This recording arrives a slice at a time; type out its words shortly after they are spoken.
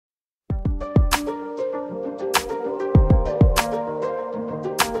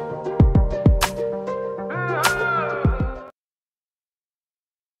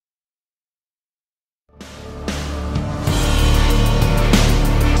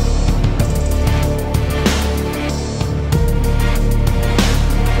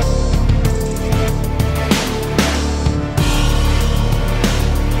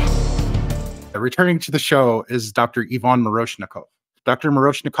Returning to the show is Dr. Ivan Miroshnikov. Dr.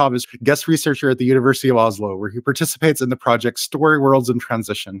 Miroshnikov is guest researcher at the University of Oslo, where he participates in the project Story Worlds in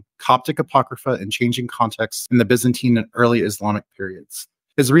Transition, Coptic Apocrypha and Changing Contexts in the Byzantine and Early Islamic Periods.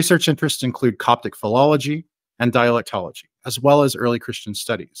 His research interests include Coptic philology and dialectology, as well as early Christian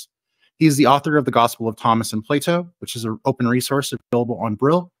studies. He is the author of the Gospel of Thomas and Plato, which is an open resource available on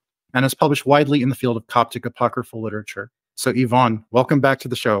Brill, and has published widely in the field of Coptic apocryphal literature. So Ivan, welcome back to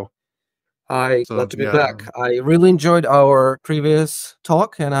the show. Hi, glad to be back. I really enjoyed our previous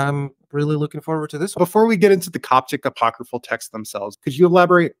talk, and I'm really looking forward to this one. Before we get into the Coptic apocryphal texts themselves, could you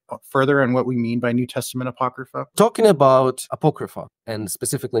elaborate further on what we mean by New Testament Apocrypha? Talking about Apocrypha, and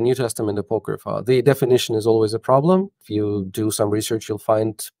specifically New Testament Apocrypha, the definition is always a problem. If you do some research, you'll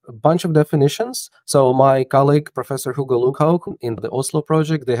find a bunch of definitions. So my colleague, Professor Hugo Lukhaug, in the Oslo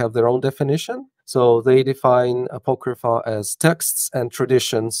project, they have their own definition. So they define Apocrypha as texts and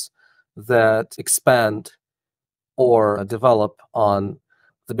traditions that expand or develop on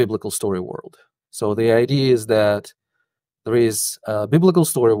the biblical story world. So the idea is that there is a biblical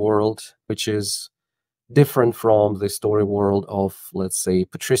story world which is different from the story world of, let's say,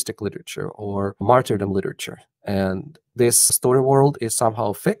 patristic literature or martyrdom literature. And this story world is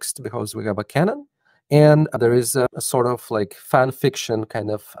somehow fixed because we have a canon, and there is a sort of like fan fiction kind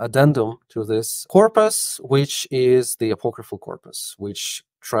of addendum to this corpus, which is the apocryphal corpus, which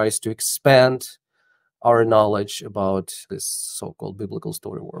tries to expand our knowledge about this so-called biblical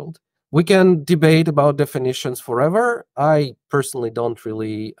story world. We can debate about definitions forever. I personally don't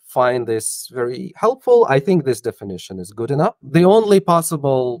really find this very helpful. I think this definition is good enough. The only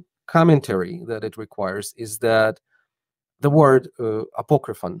possible commentary that it requires is that the word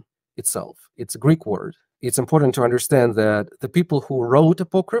apocryphon itself, it's a Greek word. It's important to understand that the people who wrote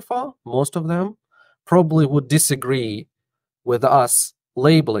Apocrypha, most of them, probably would disagree with us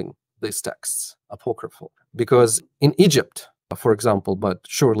labeling these texts apocryphal, because in Egypt, for example, but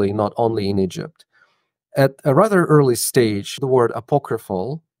surely not only in Egypt, at a rather early stage, the word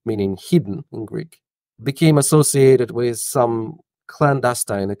apocryphal, meaning hidden in Greek, became associated with some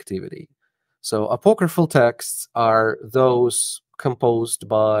clandestine activity. So apocryphal texts are those composed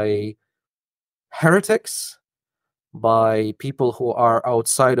by heretics, by people who are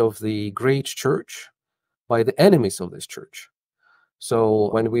outside of the great church, by the enemies of this church. So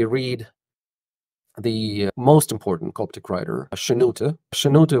when we read the most important Coptic writer,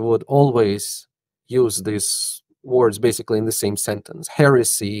 Shenouda would always use these words basically in the same sentence,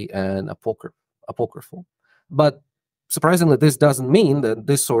 heresy and apocryphal. But surprisingly, this doesn't mean that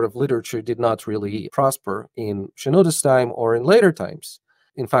this sort of literature did not really prosper in Shenouda's time or in later times.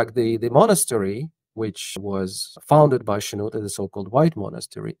 In fact, the monastery, which was founded by Shenouda, the so-called White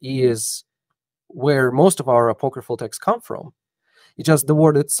Monastery, is where most of our apocryphal texts come from. It's just the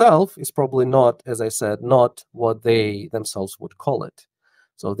word itself is probably not, as I said, not what they themselves would call it.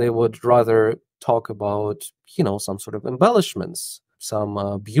 So they would rather talk about, some sort of embellishments,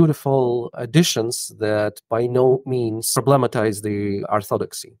 some beautiful additions that by no means problematize the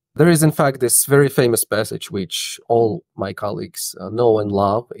orthodoxy. There is, in fact, this very famous passage which all my colleagues know and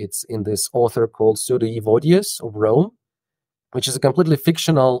love. It's in this author called Pseudo-Evodius of Rome, which is a completely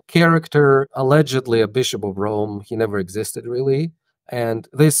fictional character, allegedly a bishop of Rome. He never existed, really. And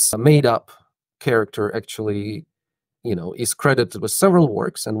this made-up character actually, is credited with several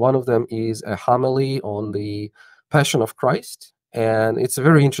works, and one of them is a homily on the Passion of Christ. And it's a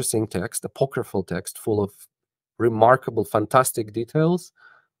very interesting text, apocryphal text, full of remarkable, fantastic details,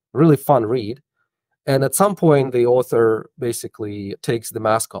 really fun read. And at some point, the author basically takes the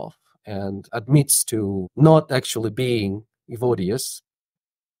mask off and admits to not actually being Evodius,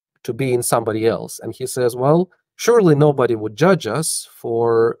 to being somebody else. And he says, well, surely nobody would judge us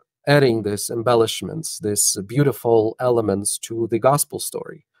for adding these embellishments, these beautiful elements to the gospel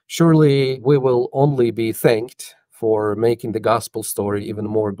story. Surely we will only be thanked for making the gospel story even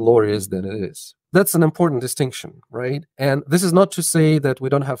more glorious than it is. That's an important distinction, right? And this is not to say that we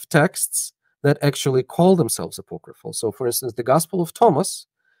don't have texts that actually call themselves apocryphal. So, for instance, the Gospel of Thomas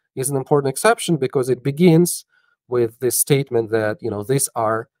is an important exception because it begins with this statement that, these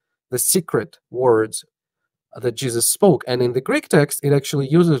are the secret words that Jesus spoke. And in the Greek text, it actually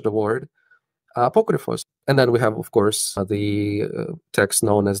uses the word apokryphos. And then we have, of course, the text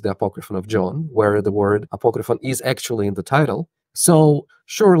known as the Apocryphon of John, where the word apocryphon is actually in the title. So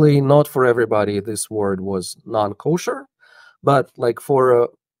surely not for everybody this word was non-kosher, but like for a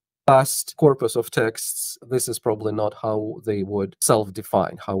vast corpus of texts, this is probably not how they would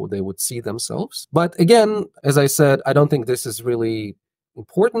self-define, how they would see themselves. But again, as I said, I don't think this is really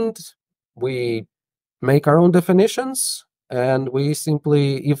important. We make our own definitions, And we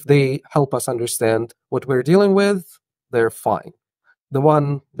simply, if they help us understand what we're dealing with, they're fine. The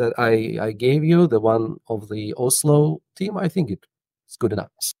one that I gave you, the one of the Oslo team, I think it's good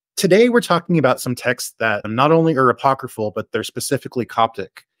enough. Today, we're talking about some texts that not only are apocryphal, but they're specifically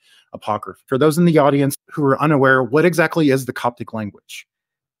Coptic apocrypha. For those in the audience who are unaware, what exactly is the Coptic language?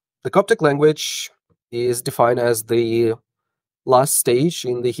 The Coptic language is defined as the last stage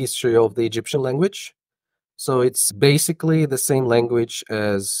in the history of the Egyptian language. So it's basically the same language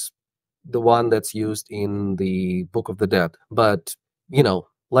as the one that's used in the Book of the Dead. But,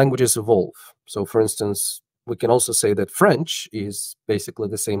 languages evolve. So, for instance, we can also say that French is basically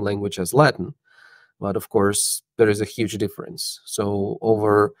the same language as Latin. But, of course, there is a huge difference. So,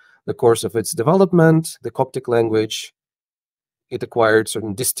 over the course of its development, the Coptic language, it acquired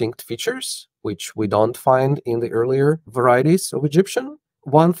certain distinct features, which we don't find in the earlier varieties of Egyptian.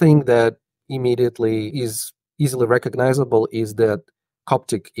 One thing that immediately is easily recognizable is that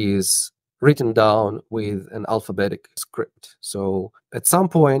Coptic is written down with an alphabetic script. So at some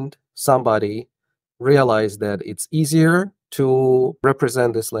point, somebody realized that it's easier to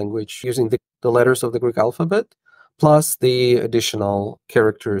represent this language using the letters of the Greek alphabet, plus the additional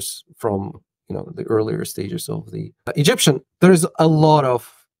characters from the earlier stages of the Egyptian. There's a lot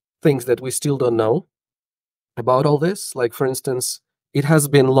of things that we still don't know about all this. Like, for instance, it has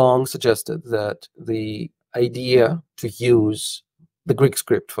been long suggested that the idea to use the Greek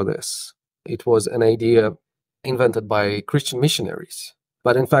script for this, it was an idea invented by Christian missionaries.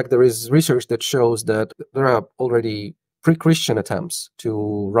 But in fact, there is research that shows that there are already pre-Christian attempts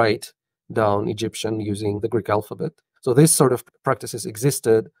to write down Egyptian using the Greek alphabet. So this sort of practices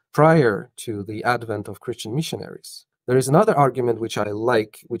existed prior to the advent of Christian missionaries. There is another argument which I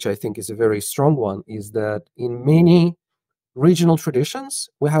like, which I think is a very strong one, is that in many regional traditions,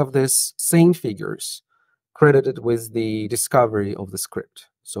 we have these saint figures credited with the discovery of the script.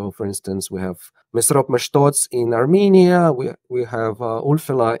 So, for instance, we have Mesrop Meshtots in Armenia, we have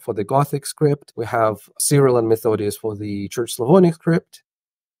Ulfila for the Gothic script, we have Cyril and Methodius for the Church Slavonic script.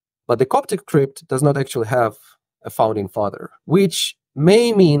 But the Coptic script does not actually have a founding father, which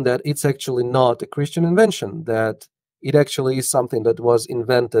may mean that it's actually not a Christian invention, that it actually is something that was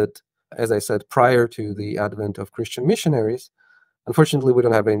invented, as I said, prior to the advent of Christian missionaries. Unfortunately, we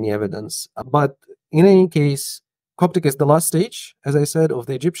don't have any evidence. But in any case, Coptic is the last stage, as I said, of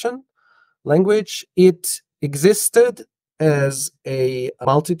the Egyptian language. It existed as a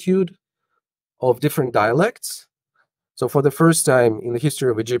multitude of different dialects. So for the first time in the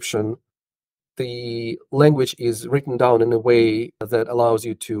history of Egyptian, the language is written down in a way that allows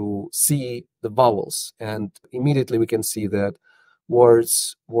you to see the vowels. And immediately we can see that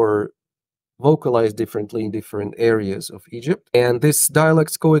words were vocalized differently in different areas of Egypt. And these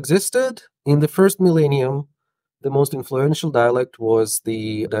dialects coexisted. In the first millennium, the most influential dialect was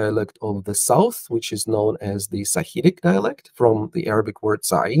the dialect of the south, which is known as the Sahidic dialect, from the Arabic word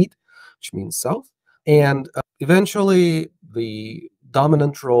Sa'id, which means south. And eventually, the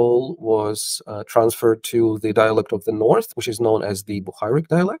dominant role was transferred to the dialect of the north, which is known as the Bukharic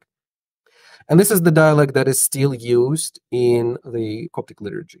dialect. And this is the dialect that is still used in the Coptic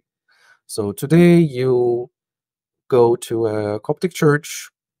liturgy. So today you go to a Coptic church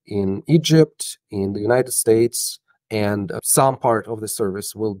in Egypt, in the United States, and some part of the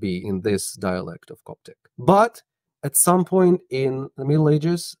service will be in this dialect of Coptic. But at some point in the Middle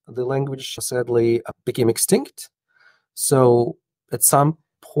Ages, the language sadly became extinct. So at some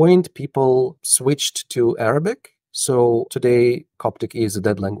point, people switched to Arabic. So today, Coptic is a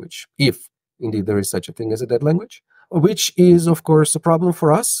dead language, if indeed there is such a thing as a dead language, which is, of course, a problem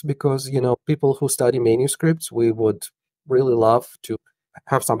for us because, people who study manuscripts, we would really love to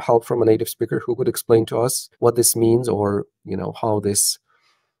have some help from a native speaker who could explain to us what this means or, how this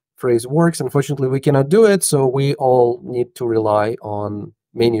phrase works. Unfortunately, we cannot do it, so we all need to rely on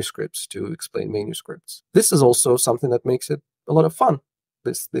manuscripts to explain manuscripts. This is also something that makes it a lot of fun,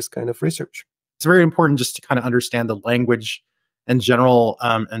 this kind of research. It's very important just to kind of understand the language in general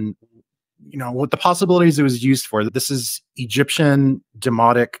and what the possibilities it was used for. This is Egyptian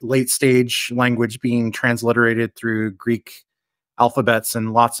demotic late stage language being transliterated through Greek alphabets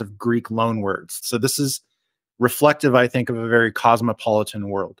and lots of Greek loanwords. So this is reflective, I think, of a very cosmopolitan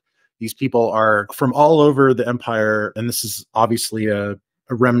world. These people are from all over the empire, and this is obviously a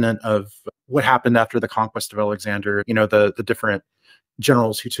remnant of what happened after the conquest of Alexander, the different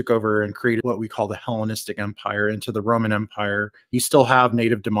generals who took over and created what we call the Hellenistic Empire into the Roman Empire. You still have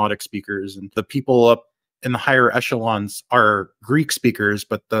native demotic speakers, and the people up in the higher echelons are Greek speakers,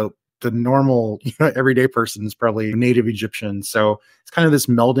 but the normal everyday person is probably native Egyptian. So it's kind of this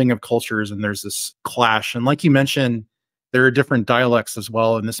melding of cultures, and there's this clash. And like you mentioned, there are different dialects as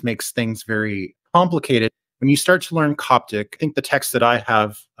well, and this makes things very complicated. When you start to learn Coptic, I think the text that I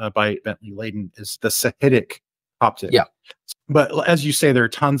have by Bentley Layden is the Sahidic Coptic. Yeah. But as you say, there are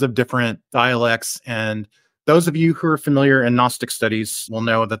tons of different dialects, and those of you who are familiar in Gnostic studies will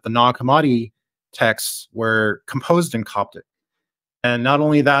know that the Nag Hammadi texts were composed in Coptic. And not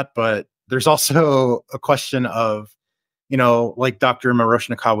only that, but there's also a question of, like Dr.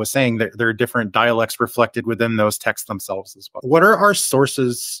 Miroshnikov was saying, there are different dialects reflected within those texts themselves as well. What are our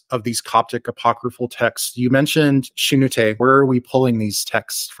sources of these Coptic apocryphal texts? You mentioned Shunute. Where are we pulling these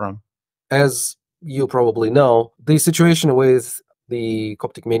texts from? As you probably know, the situation with the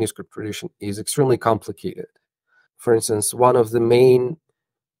Coptic manuscript tradition is extremely complicated. For instance, one of the main,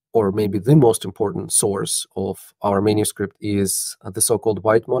 or maybe the most important source of our manuscript is the so-called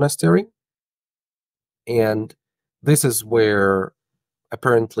White Monastery. And this is where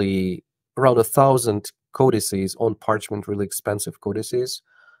apparently around 1,000 codices on parchment, really expensive codices,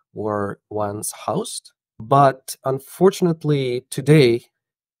 were once housed. But unfortunately, today,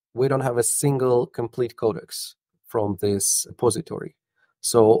 we don't have a single complete codex from this repository.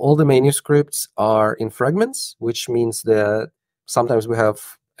 So all the manuscripts are in fragments, which means that sometimes we have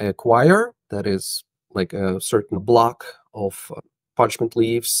a quire that is like a certain block of parchment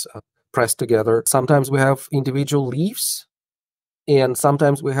leaves pressed together. Sometimes we have individual leaves, and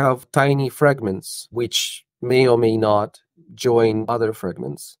sometimes we have tiny fragments, which may or may not join other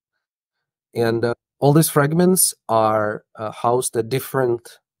fragments. And all these fragments are housed at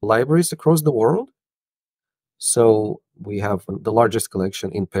different libraries across the world. So we have the largest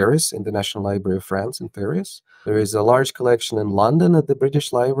collection in Paris, in the National Library of France in Paris. There is a large collection in London at the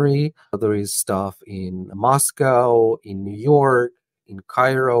British Library. There is stuff in Moscow, in New York, in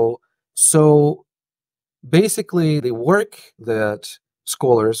Cairo. So basically, the work that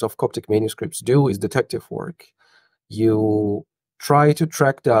scholars of Coptic manuscripts do is detective work. You try to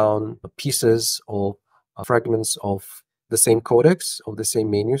track down pieces of fragments of the same codex, of the same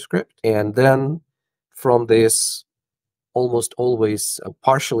manuscript, and then from this almost always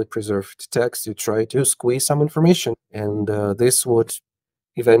partially preserved text, you try to squeeze some information, and this would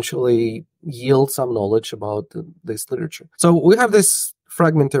eventually yield some knowledge about this literature. So we have this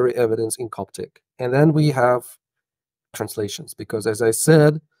fragmentary evidence in Coptic, and then we have translations, because as I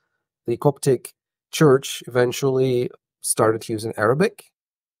said, the Coptic church eventually started using Arabic,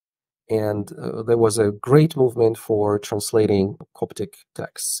 and there was a great movement for translating Coptic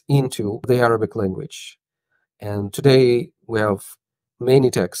texts into the Arabic language. And today we have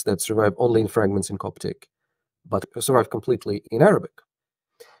many texts that survive only in fragments in Coptic, but survive completely in Arabic.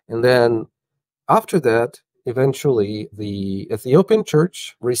 And then after that, eventually the Ethiopian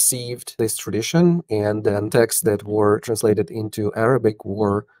church received this tradition, and then texts that were translated into Arabic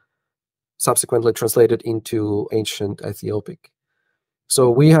were subsequently translated into ancient Ethiopic. So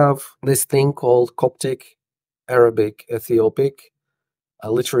we have this thing called Coptic, Arabic, Ethiopic,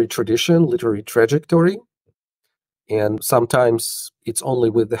 a literary tradition, literary trajectory. And sometimes it's only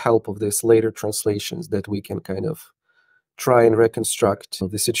with the help of these later translations that we can kind of try and reconstruct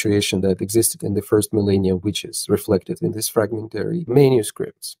the situation that existed in the first millennium, which is reflected in these fragmentary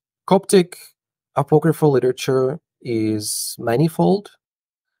manuscripts. Coptic apocryphal literature is manifold.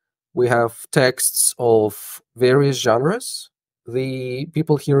 We have texts of various genres. The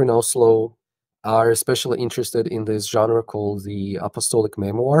people here in Oslo are especially interested in this genre called the apostolic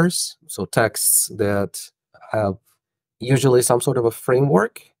memoirs, so texts that have usually some sort of a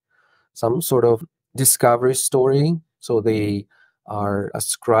framework, some sort of discovery story. So they are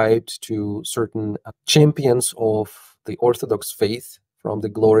ascribed to certain champions of the Orthodox faith from the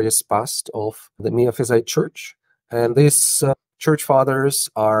glorious past of the Miaphysite Church. And these church fathers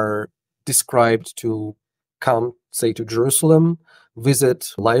are described to come, say, to Jerusalem,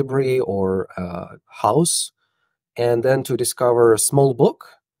 visit a library or a house, and then to discover a small book,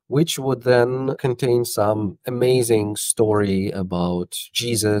 which would then contain some amazing story about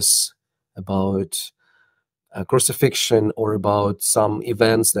Jesus, about crucifixion, or about some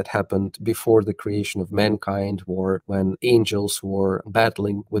events that happened before the creation of mankind, or when angels were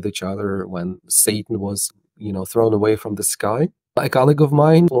battling with each other, when Satan was, thrown away from the sky. A colleague of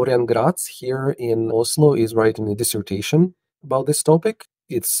mine, Florian Gratz, here in Oslo, is writing a dissertation about this topic.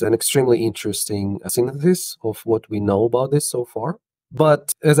 It's an extremely interesting synthesis of what we know about this so far.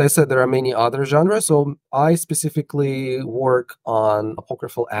 But as I said, there are many other genres. So I specifically work on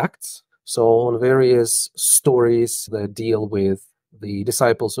apocryphal acts, so on various stories that deal with the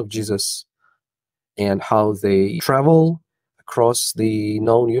disciples of Jesus and how they travel across the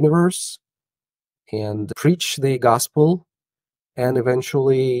known universe and preach the gospel and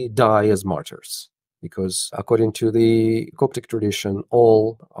eventually die as martyrs. because according to the Coptic tradition,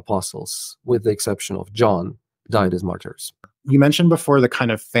 all apostles, with the exception of John, died as martyrs. You mentioned before the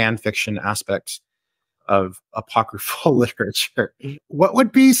kind of fan fiction aspect of apocryphal literature. What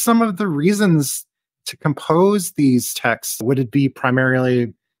would be some of the reasons to compose these texts? Would it be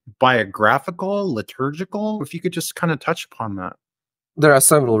primarily biographical, liturgical? If you could just kind of touch upon that. There are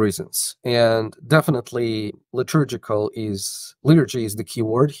several reasons, and definitely liturgy is the key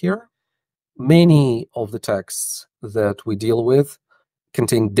word here. Many of the texts that we deal with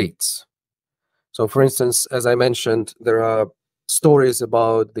contain dates. So, for instance, as I mentioned, there are stories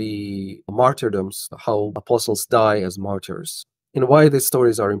about the martyrdoms, how apostles die as martyrs. And why these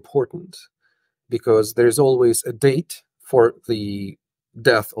stories are important? Because there's always a date for the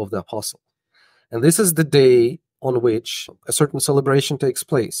death of the apostle. And this is the day on which a certain celebration takes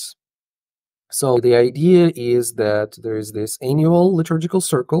place. So the idea is that there is this annual liturgical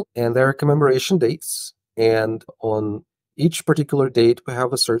circle, and there are commemoration dates. And on each particular date, we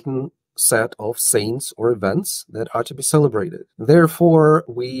have a certain set of saints or events that are to be celebrated. Therefore,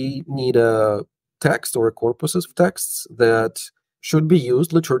 we need a text or a corpus of texts that should be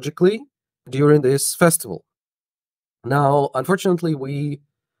used liturgically during this festival. Now, unfortunately, we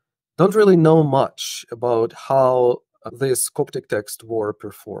don't really know much about how these Coptic texts were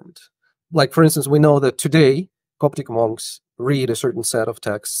performed. Like, for instance, we know that today Coptic monks read a certain set of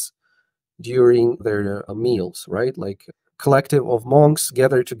texts during their meals, right? Like, collective of monks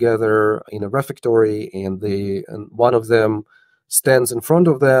gather together in a refectory, and one of them stands in front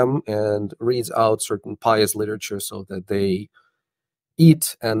of them and reads out certain pious literature so that they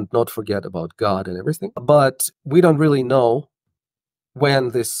eat and not forget about God and everything. But we don't really know when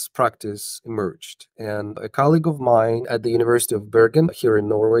this practice emerged. And a colleague of mine at the University of Bergen here in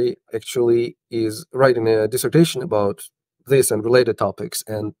Norway actually is writing a dissertation about this and related topics.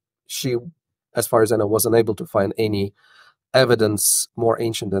 And she, as far as I know, was unable to find any evidence more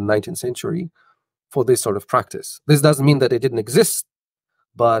ancient than 19th century for this sort of practice. This doesn't mean that it didn't exist,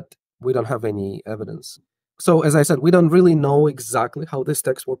 but we don't have any evidence. So, as I said, we don't really know exactly how these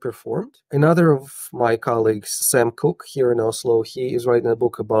texts were performed. Another of my colleagues, Sam Cook, here in Oslo, he is writing a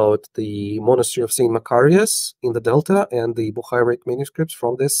book about the monastery of St. Macarius in the Delta and the Bukharic manuscripts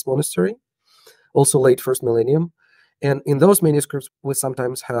from this monastery, also late first millennium. And in those manuscripts, we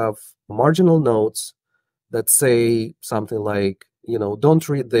sometimes have marginal notes that say something like, don't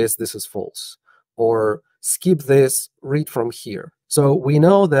read this, this is false. Or skip this, read from here. So we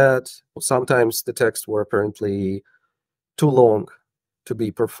know that sometimes the texts were apparently too long to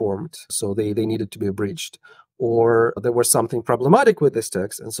be performed, so they needed to be abridged. Or there was something problematic with this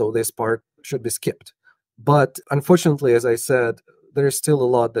text, and so this part should be skipped. But unfortunately, as I said, there's still a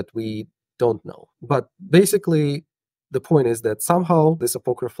lot that we don't know. But basically, the point is that somehow these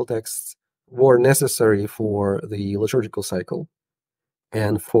apocryphal texts were necessary for the liturgical cycle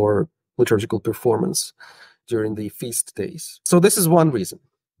and for liturgical performance during the feast days. So this is one reason.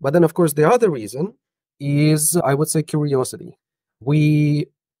 But then, of course, the other reason is, I would say, curiosity. We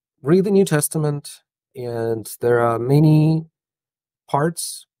read the New Testament, and there are many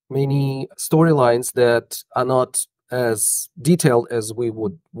parts, many storylines that are not as detailed as we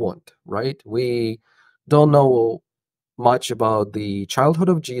would want, right? We don't know much about the childhood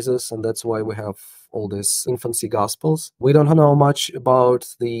of Jesus, and that's why we have all these infancy gospels. We don't know much about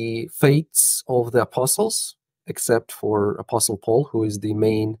the fates of the apostles, except for Apostle Paul, who is the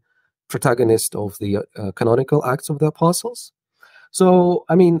main protagonist of the canonical Acts of the Apostles. So,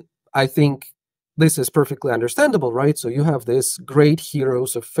 I think this is perfectly understandable, right? So you have these great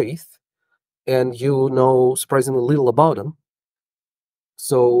heroes of faith, and you know surprisingly little about them.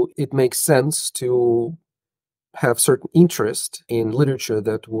 So it makes sense to have certain interest in literature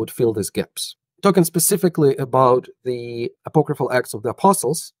that would fill these gaps. Talking specifically about the apocryphal Acts of the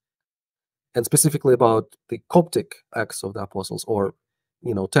Apostles, and specifically about the Coptic Acts of the Apostles, or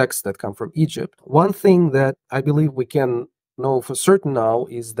texts that come from Egypt, one thing that I believe we can know for certain now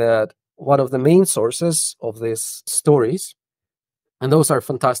is that one of the main sources of these stories, and those are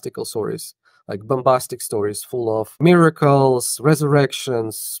fantastical stories, like bombastic stories full of miracles,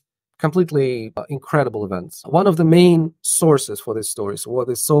 resurrections, completely incredible events. One of the main sources for these stories were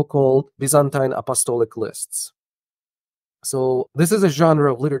the so-called Byzantine apostolic lists. So this is a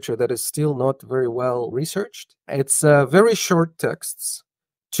genre of literature that is still not very well researched. It's very short texts,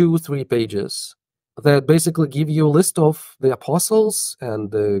 2-3 pages, that basically give you a list of the apostles and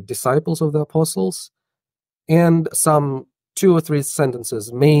the disciples of the apostles, and some 2 or 3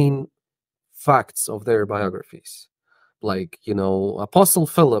 sentences, main facts of their biographies. Like, Apostle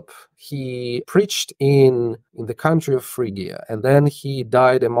Philip, he preached in the country of Phrygia, and then he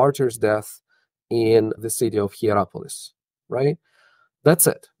died a martyr's death in the city of Hierapolis, right? That's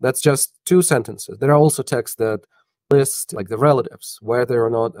it. That's just 2 sentences. There are also texts that list like the relatives, whether or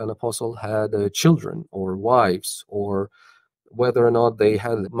not an apostle had children or wives, or whether or not they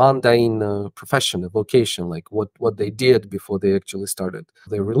had a mundane profession, a vocation, like what they did before they actually started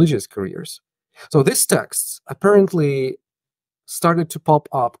their religious careers. So these texts apparently started to pop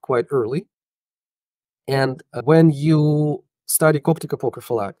up quite early. And when you study Coptic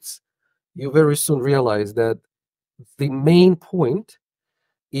Apocryphal Acts, you very soon realize that the main point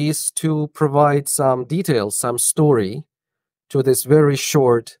is to provide some details, some story to these very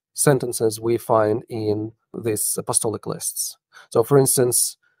short sentences we find in these apostolic lists. So, for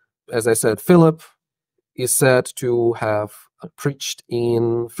instance, as I said, Philip is said to have preached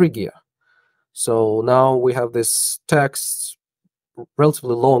in Phrygia. So now we have this text,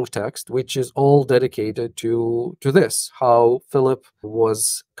 relatively long text, which is all dedicated to this, how Philip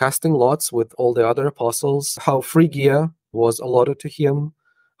was casting lots with all the other apostles, how Phrygia was allotted to him,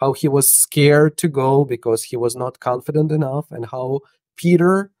 how he was scared to go because he was not confident enough, and how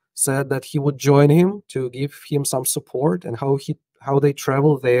Peter said that he would join him to give him some support, and how they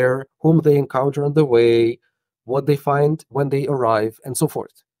travel there, whom they encounter on the way, what they find when they arrive, and so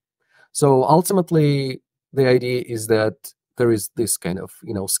forth. So ultimately, the idea is that there is this kind of,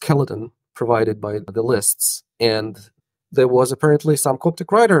 skeleton provided by the lists. And there was apparently some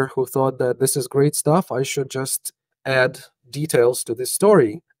Coptic writer who thought that this is great stuff. I should just add details to this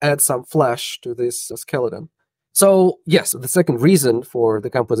story, add some flesh to this skeleton. So yes, the second reason for the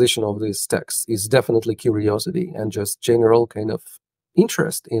composition of this text is definitely curiosity and just general kind of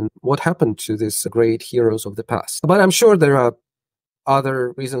interest in what happened to these great heroes of the past. But I'm sure there are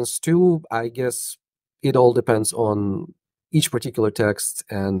other reasons too. I guess it all depends on each particular text,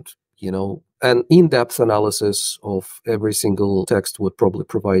 and an in-depth analysis of every single text would probably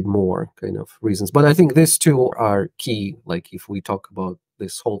provide more kind of reasons. But I think these two are key, like if we talk about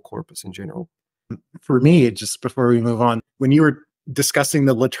this whole corpus in general. For me, just before we move on, when you were discussing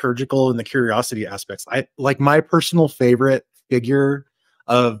the liturgical and the curiosity aspects, I like my personal favorite figure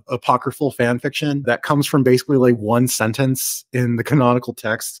of apocryphal fan fiction that comes from basically like one sentence in the canonical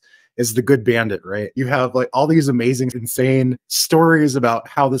text is the Good Bandit, right? You have like all these amazing, insane stories about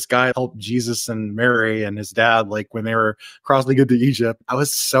how this guy helped Jesus and Mary and his dad, like when they were crossing into Egypt. I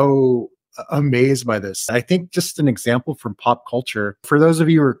was so amazed by this. I think just an example from pop culture, for those of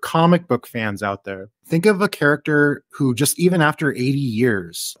you who are comic book fans out there, think of a character who just even after 80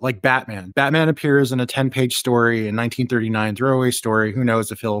 years, like Batman. Batman appears in a 10-page story in 1939, throwaway story. Who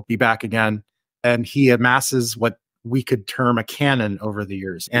knows if he'll be back again? And he amasses what we could term a canon over the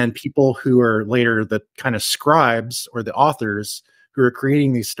years. And people who are later the kind of scribes or the authors who are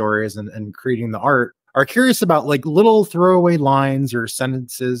creating these stories and creating the art are curious about like little throwaway lines or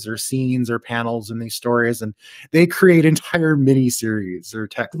sentences or scenes or panels in these stories. And they create entire mini series or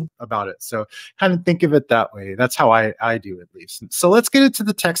text about it. So kind of think of it that way. That's how I do at least. So let's get into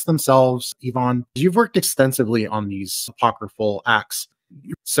the text themselves. Ivan, you've worked extensively on these apocryphal acts.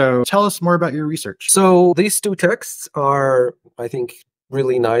 So tell us more about your research. So these 2 texts are, I think,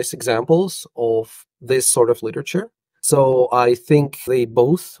 really nice examples of this sort of literature. So I think they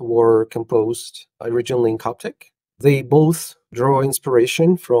both were composed originally in Coptic. They both draw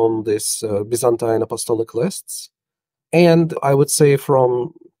inspiration from this Byzantine apostolic lists, and I would say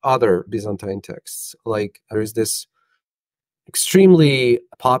from other Byzantine texts. Like there is this extremely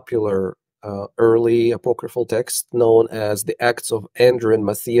popular early apocryphal text known as the Acts of Andrew and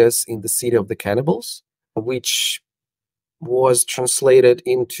Matthias in the City of the Cannibals, which was translated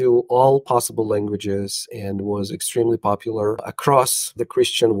into all possible languages and was extremely popular across the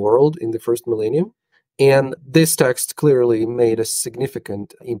Christian world in the first millennium. And this text clearly made a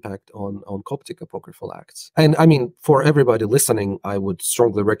significant impact on Coptic apocryphal acts. And I mean, for everybody listening, I would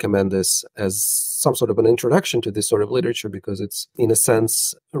strongly recommend this as some sort of an introduction to this sort of literature, because it's, in a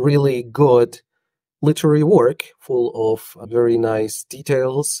sense, really good literary work full of very nice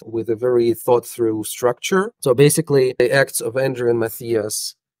details with a very thought-through structure. So basically, the Acts of Andrew and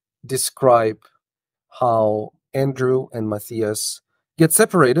Matthias describe how Andrew and Matthias get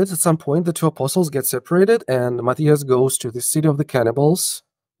separated. At some point, the 2 apostles get separated, and Matthias goes to the city of the cannibals,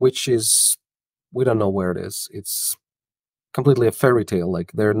 which is, we don't know where it is. It's completely a fairy tale.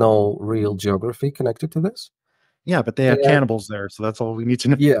 Like, there's no real geography connected to this. Yeah, but they have cannibals there, so that's all we need to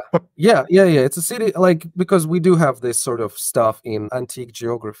know. Yeah. It's a city, like, because we do have this sort of stuff in antique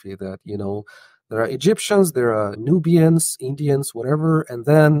geography that, there are Egyptians, there are Nubians, Indians, whatever, and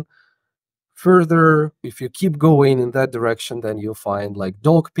then further, if you keep going in that direction, then you'll find like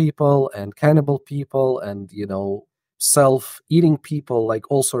dog people and cannibal people and, self-eating people, like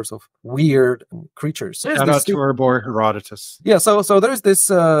all sorts of weird creatures. Shout out to our boy Herodotus. Yeah, so there's this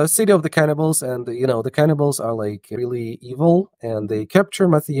city of the cannibals, and the cannibals are like really evil, and they capture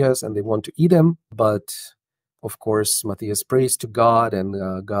Matthias and they want to eat him, but of course Matthias prays to God,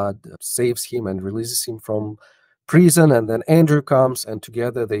 and God saves him and releases him from prison, and then Andrew comes, and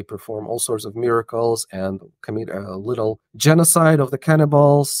together they perform all sorts of miracles and commit a little genocide of the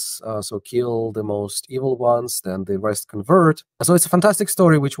cannibals, so kill the most evil ones, then the rest convert. So it's a fantastic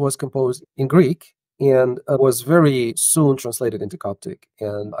story which was composed in Greek and was very soon translated into Coptic,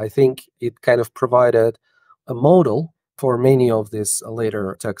 and I think it kind of provided a model for many of these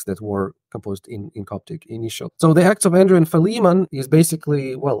later texts that were composed in Coptic initially. So the Acts of Andrew and Philemon is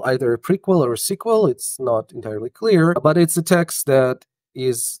basically, well, either a prequel or a sequel. It's not entirely clear, but it's a text that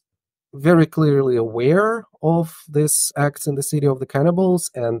is very clearly aware of this acts in the city of the cannibals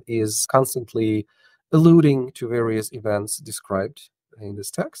and is constantly alluding to various events described in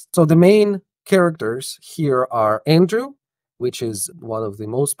this text. So the main characters here are Andrew, which is one of the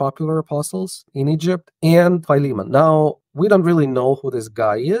most popular apostles in Egypt, and Philemon. Now, we don't really know who this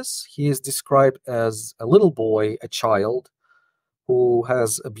guy is. He is described as a little boy, a child, who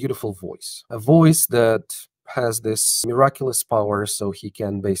has a beautiful voice. A voice that has this miraculous power, so he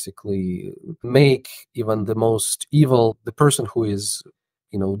can basically make even the most evil, the person who is,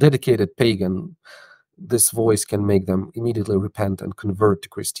 dedicated pagan, this voice can make them immediately repent and convert to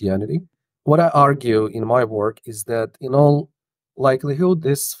Christianity. What I argue in my work is that in all likelihood,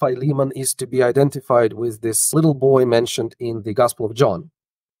 this Philemon is to be identified with this little boy mentioned in the Gospel of John.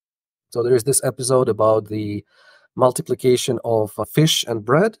 So there is this episode about the multiplication of fish and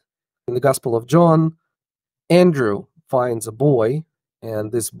bread. In the Gospel of John, Andrew finds a boy,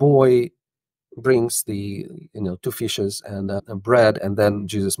 and this boy brings the 2 fishes and bread, and then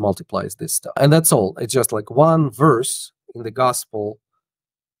Jesus multiplies this stuff. And that's all. It's just like one verse in the Gospel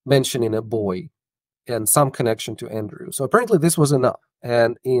mentioning a boy and some connection to Andrew. So apparently this was enough.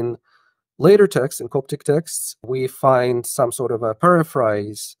 And in later texts, in Coptic texts, we find some sort of a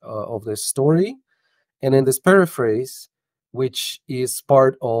paraphrase of this story. And in this paraphrase, which is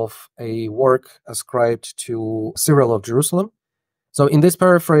part of a work ascribed to Cyril of Jerusalem. So in this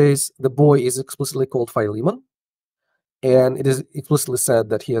paraphrase, the boy is explicitly called Philemon, and it is explicitly said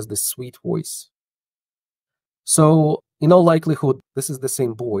that he has this sweet voice. So in all likelihood, this is the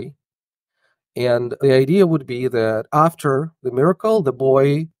same boy. And the idea would be that after the miracle, the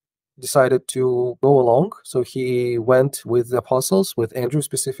boy decided to go along. So he went with the apostles, with Andrew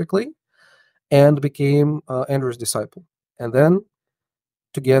specifically, and became Andrew's disciple. And then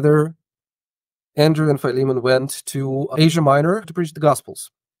together, Andrew and Philemon went to Asia Minor to preach the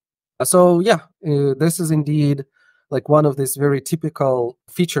Gospels. So yeah, this is indeed like one of these very typical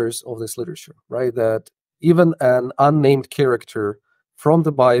features of this literature, right? That even an unnamed character from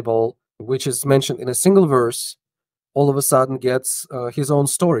the Bible, which is mentioned in a single verse, all of a sudden gets his own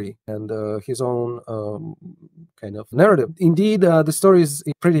story and his own kind of narrative. Indeed, the story is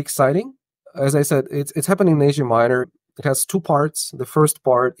pretty exciting. As I said, it's happening in Asia Minor. It has 2 parts. The first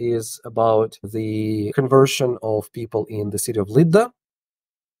part is about the conversion of people in the city of Lydda.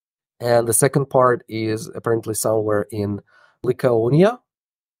 And the second part is apparently somewhere in Lycaonia.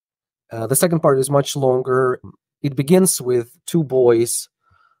 The second part is much longer. It begins with 2 boys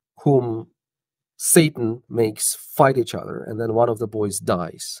whom Satan makes fight each other, and then one of the boys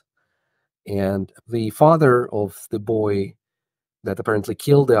dies. And the father of the boy that apparently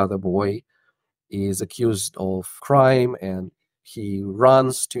killed the other boy is accused of crime, and he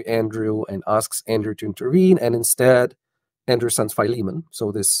runs to Andrew and asks Andrew to intervene, and instead Andrew sends Philemon.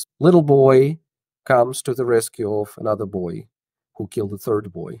 So this little boy comes to the rescue of another boy who killed the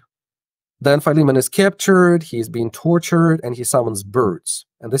third boy. Then Philemon is captured, he's being tortured, and he summons birds.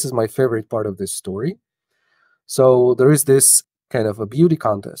 And this is my favorite part of this story. So there is this kind of a beauty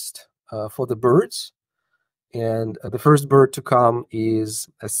contest for the birds. And the first bird to come is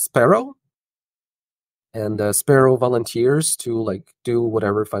a sparrow. And the sparrow volunteers to do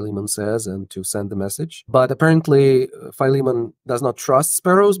whatever Philemon says and to send the message. But apparently Philemon does not trust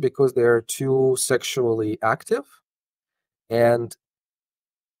sparrows because they're too sexually active. And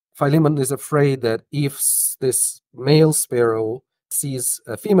Philemon is afraid that if this male sparrow sees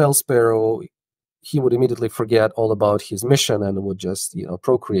a female sparrow, he would immediately forget all about his mission and would just,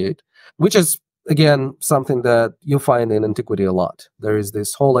 procreate, which is, again, something that you find in antiquity a lot. There is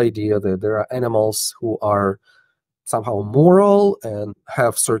this whole idea that there are animals who are somehow moral and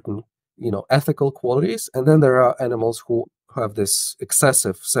have certain, ethical qualities, and then there are animals who have this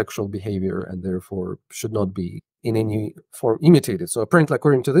excessive sexual behavior and therefore should not be in any form imitated. So apparently,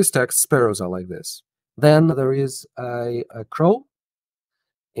 according to this text, sparrows are like this. Then there is a crow.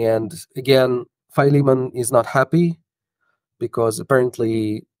 And again, Philemon is not happy because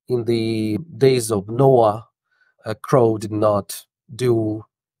apparently in the days of Noah, a crow did not do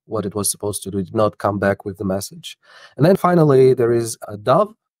what it was supposed to do, it did not come back with the message. And then finally, there is a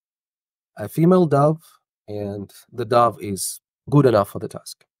dove, a female dove, and the dove is good enough for the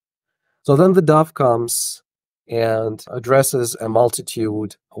task. So then the dove comes and addresses a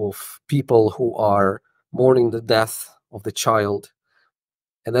multitude of people who are mourning the death of the child.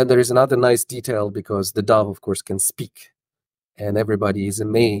 And then there is another nice detail because the dove, of course, can speak. And everybody is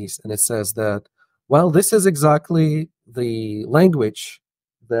amazed. And it says that, well, this is exactly the language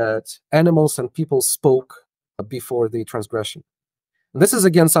that animals and people spoke before the transgression. And this is,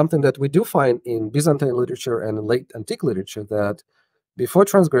 again, something that we do find in Byzantine literature and in late antique literature, that before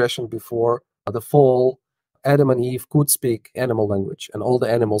transgression, before the fall, Adam and Eve could speak animal language, and all the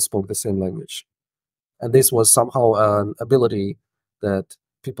animals spoke the same language. And this was somehow an ability that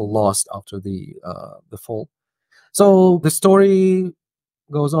people lost after the fall. So the story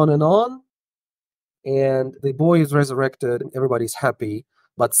goes on, and the boy is resurrected, and everybody's happy.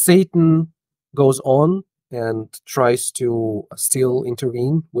 But Satan goes on and tries to still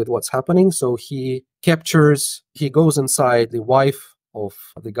intervene with what's happening. So he goes inside the wife of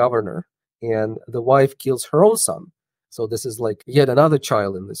the governor, and the wife kills her own son. So this is like yet another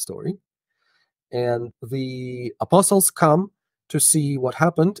child in this story. And the apostles come to see what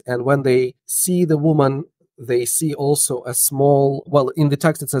happened. And when they see the woman, they see also a small, well, in the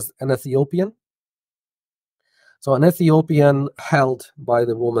text it says an Ethiopian. So an Ethiopian held by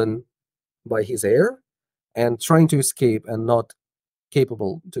the woman by his hair and trying to escape and not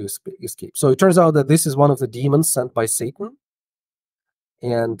capable to escape. So it turns out that this is one of the demons sent by Satan.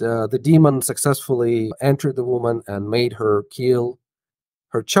 And the demon successfully entered the woman and made her kill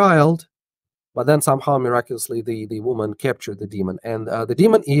her child. But then somehow miraculously the woman captured the demon. And the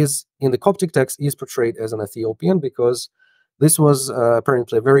demon is, in the Coptic text, is portrayed as an Ethiopian because this was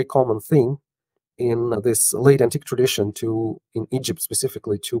apparently a very common thing in this late antique tradition, in Egypt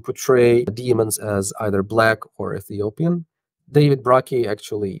specifically, to portray demons as either black or Ethiopian. David Bracchi,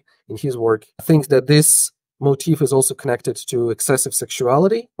 actually, in his work, thinks that this motif is also connected to excessive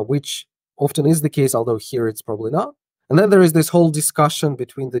sexuality, which often is the case, although here it's probably not. And then there is this whole discussion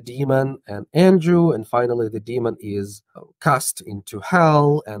between the demon and Andrew, and finally the demon is cast into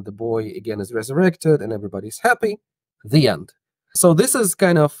hell, and the boy again is resurrected, and everybody's happy. The end. So this is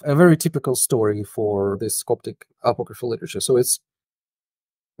kind of a very typical story for this Coptic apocryphal literature. So it's,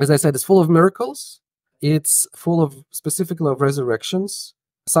 as I said, it's full of miracles. It's full of specifically of resurrections.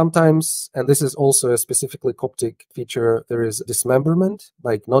 Sometimes, and this is also a specifically Coptic feature, there is dismemberment.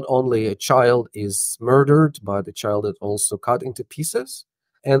 Like not only a child is murdered, but the child is also cut into pieces.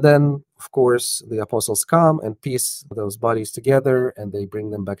 And then, of course, the apostles come and piece those bodies together and they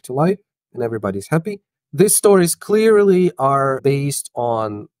bring them back to life and everybody's happy. These stories clearly are based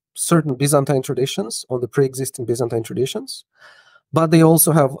on certain Byzantine traditions, on the pre-existing Byzantine traditions, but they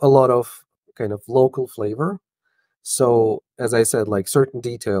also have a lot of kind of local flavor. So, as I said, like certain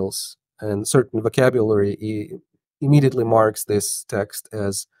details and certain vocabulary immediately marks this text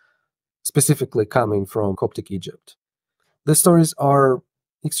as specifically coming from Coptic Egypt. The stories are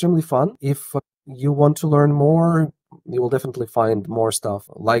extremely fun. If you want to learn more, you will definitely find more stuff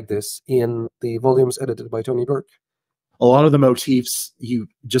like this in the volumes edited by Tony Burke. A lot of the motifs you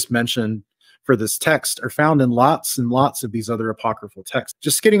just mentioned for this text are found in lots and lots of these other apocryphal texts.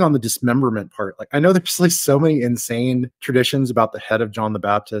 Just getting on the dismemberment part, like I know there's like so many insane traditions about the head of John the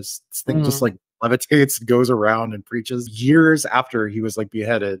Baptist. This thing just like levitates, goes around and preaches years after he was like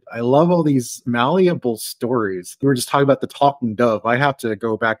beheaded. I love all these malleable stories. We were just talking about the talking dove. I have to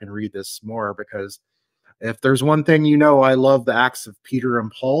go back and read this more because if there's one thing, I love the acts of Peter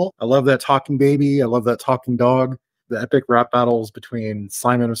and Paul. I love that talking baby. I love that talking dog. The epic rap battles between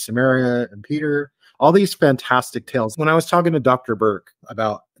Simon of Samaria and Peter. All these fantastic tales. When I was talking to Dr. Burke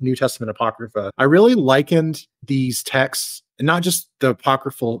about New Testament Apocrypha, I really likened these texts, and not just the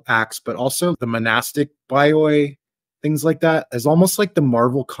apocryphal acts, but also the monastic bioi, things like that, as almost like the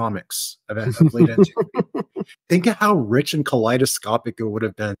Marvel comics of late antiquity. Think of how rich and kaleidoscopic it would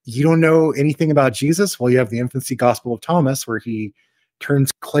have been. You don't know anything about Jesus? Well, you have the infancy gospel of Thomas, where he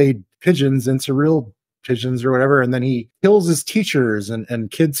turns clay pigeons into real pigeons or whatever, and then he kills his teachers and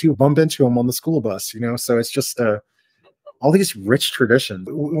kids who bump into him on the school bus, so it's just all these rich traditions.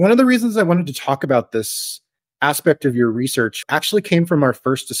 One of the reasons I wanted to talk about this aspect of your research actually came from our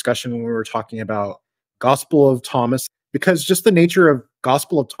first discussion when we were talking about Gospel of Thomas, because just the nature of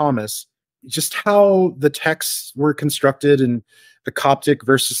Gospel of Thomas, just how the texts were constructed and the Coptic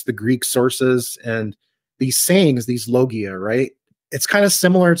versus the Greek sources, and these sayings, these logia, right? It's kind of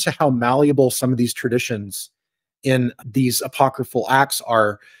similar to how malleable some of these traditions in these apocryphal acts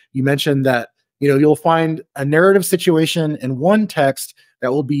are. You mentioned that, you'll find a narrative situation in one text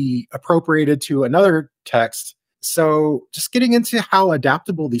that will be appropriated to another text. So just getting into how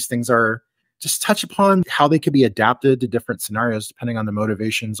adaptable these things are, just touch upon how they could be adapted to different scenarios depending on the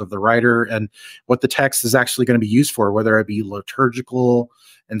motivations of the writer and what the text is actually going to be used for, whether it be liturgical,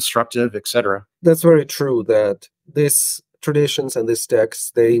 instructive, etc. That's very true, that these traditions and these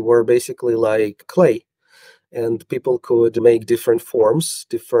texts, they were basically like clay, and people could make different forms,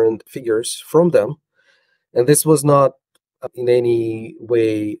 different figures from them. And this was not in any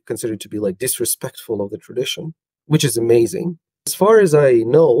way considered to be like disrespectful of the tradition, which is amazing. As far as I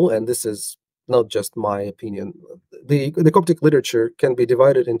know, and this is not just my opinion, the Coptic literature can be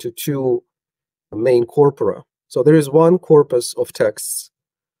divided into two main corpora. So there is one corpus of texts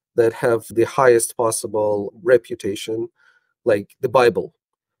that have the highest possible reputation, like the Bible,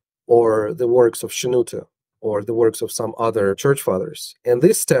 or the works of Shenouda, or the works of some other church fathers. And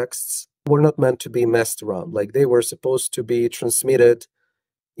these texts were not meant to be messed around. Like, they were supposed to be transmitted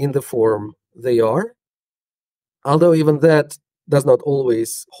in the form they are. Although even that does not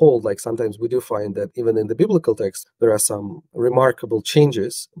always hold. Like, sometimes we do find that even in the biblical text, there are some remarkable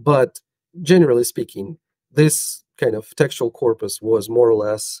changes. But generally speaking, this kind of textual corpus was more or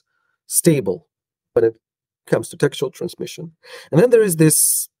less stable when it comes to textual transmission. And then there is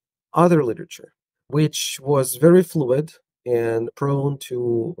this other literature, which was very fluid and prone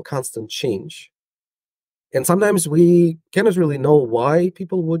to constant change. And sometimes we cannot really know why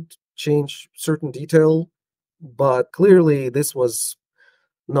people would change certain detail, but clearly this was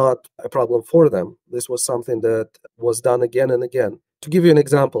not a problem for them. This was something that was done again and again. To give you an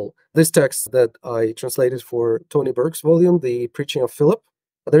example, this text that I translated for Tony Burke's volume, The Preaching of Philip,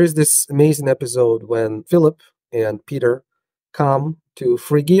 there is this amazing episode when Philip and Peter come to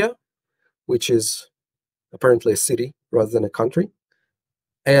Phrygia, which is apparently a city rather than a country.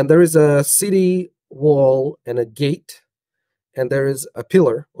 And there is a city wall and a gate, and there is a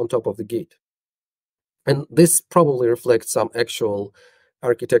pillar on top of the gate. And this probably reflects some actual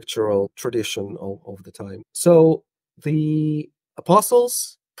architectural tradition of the time. So the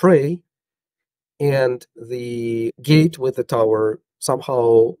apostles pray, and the gate with the tower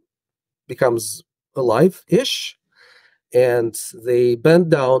somehow becomes alive-ish, and they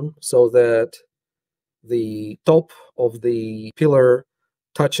bend down so that the top of the pillar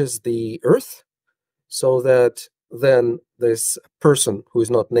touches the earth, so that then this person who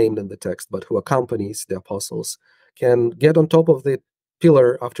is not named in the text but who accompanies the apostles can get on top of the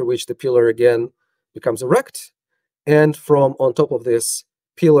pillar, after which the pillar again becomes erect, and from on top of this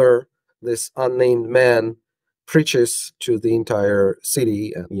pillar, this unnamed man preaches to the entire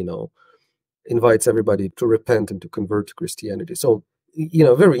city and, invites everybody to repent and to convert to Christianity. So,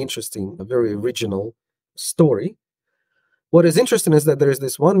 very interesting, a very original story. What is interesting is that there is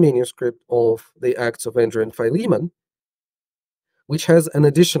this one manuscript of the Acts of Andrew and Philemon, which has an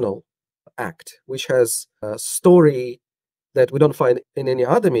additional act, which has a story that we don't find in any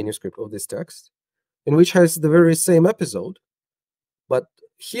other manuscript of this text, and which has the very same episode. But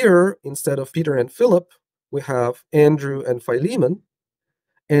here, instead of Peter and Philip, we have Andrew and Philemon,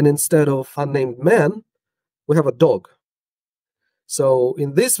 and instead of unnamed man, we have a dog. So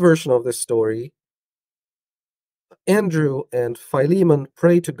in this version of the story, Andrew and Philemon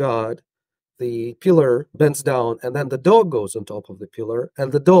pray to God, the pillar bends down, and then the dog goes on top of the pillar,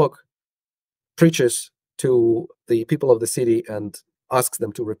 and the dog preaches to the people of the city and asks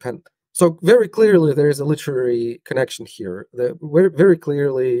them to repent. So very clearly there is a literary connection here. Very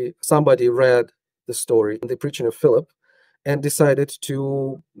clearly somebody read the story, The Preaching of Philip, and decided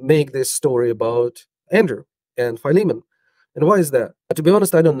to make this story about Andrew and Philemon. And why is that? To be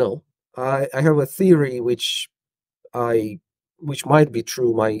honest, I don't know. I have a theory which might be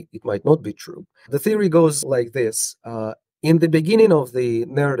true, it might not be true. The theory goes like this. In the beginning of the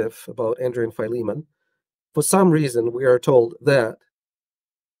narrative about Andrew and Philemon, for some reason we are told that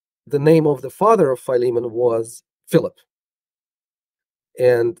the name of the father of Philemon was Philip.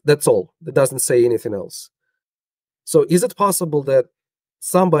 And that's all. It doesn't say anything else. So is it possible that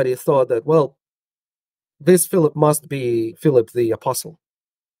somebody thought that, well, this Philip must be Philip the Apostle?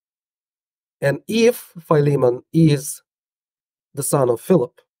 And if Philemon is the son of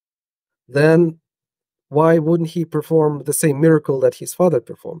Philip, then why wouldn't he perform the same miracle that his father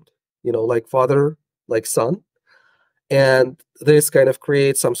performed? Like father, like son. And this kind of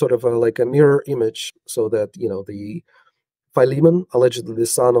creates some sort of a mirror image, so that, the Philemon, allegedly the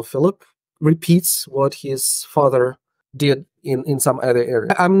son of Philip, repeats what his father did in some other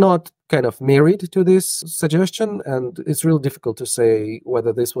area. I'm not kind of married to this suggestion, and it's really difficult to say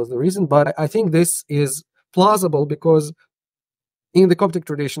whether this was the reason, but I think this is plausible because in the Coptic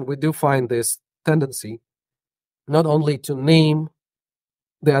tradition, we do find this tendency not only to name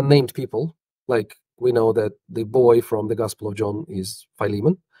the unnamed people, like we know that the boy from the Gospel of John is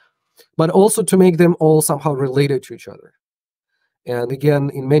Philemon, but also to make them all somehow related to each other. And again,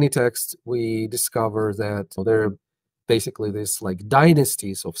 in many texts, we discover that there are basically this like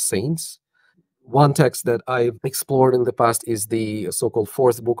dynasties of saints. One text that I've explored in the past is the so-called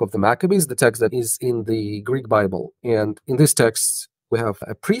fourth book of the Maccabees, the text that is in the Greek Bible. And in this text, we have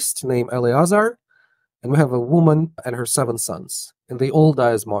a priest named Eleazar, and we have a woman and her 7 sons, and they all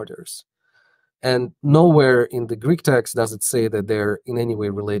die as martyrs. And nowhere in the Greek text does it say that they're in any way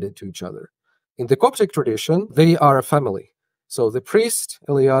related to each other. In the Coptic tradition, they are a family. So the priest,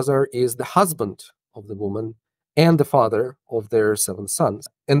 Eleazar, is the husband of the woman and the father of their 7 sons.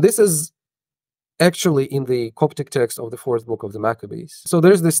 And this is actually in the Coptic text of the fourth book of the Maccabees. So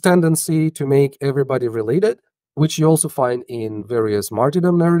there's this tendency to make everybody related, which you also find in various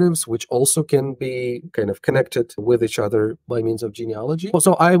martyrdom narratives, which also can be kind of connected with each other by means of genealogy.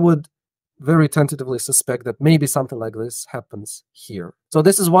 So I would very tentatively suspect that maybe something like this happens here. So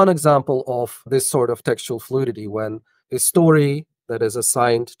this is one example of this sort of textual fluidity, when a story that is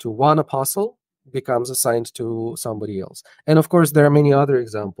assigned to one apostle becomes assigned to somebody else. And of course, there are many other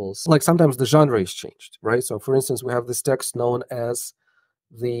examples. Like sometimes the genre is changed, right? So for instance, we have this text known as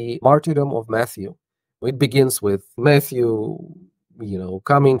the Martyrdom of Matthew. It begins with Matthew,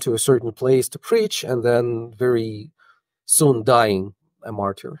 coming to a certain place to preach and then very soon dying a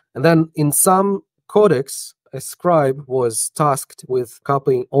martyr. And then in some codex, a scribe was tasked with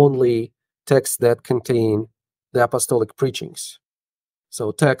copying only texts that contain the apostolic preachings.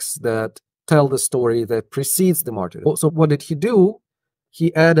 So texts that tell the story that precedes the martyrdom. So what did he do?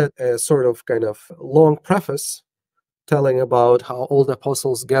 He added a sort of kind of long preface telling about how all the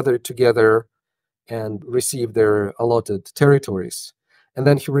apostles gathered together and received their allotted territories. And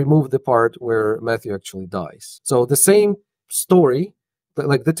then he removed the part where Matthew actually dies. So the same story,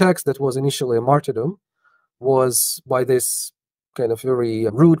 like the text that was initially a martyrdom, was by this kind of very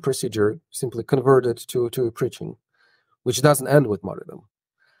rude procedure simply converted to preaching, which doesn't end with martyrdom,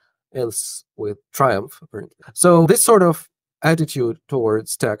 ends with triumph, apparently. So this sort of attitude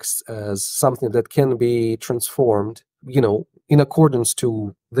towards texts as something that can be transformed, in accordance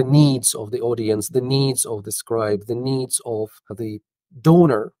to the needs of the audience, the needs of the scribe, the needs of the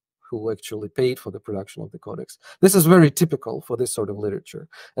donor who actually paid for the production of the codex. This is very typical for this sort of literature.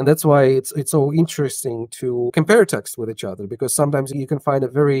 And that's why it's so interesting to compare texts with each other, because sometimes you can find a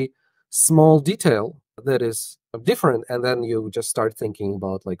very small detail that is different, and then you just start thinking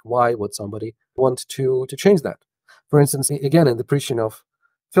about like, why would somebody want to change that? For instance, again, in the preaching of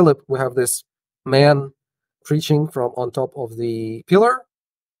Philip, we have this man preaching from on top of the pillar,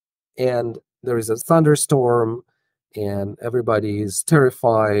 and there is a thunderstorm, and everybody is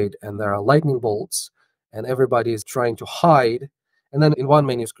terrified, and there are lightning bolts, and everybody is trying to hide. And then in one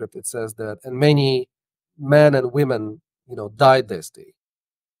manuscript, it says that, and many men and women, died this day.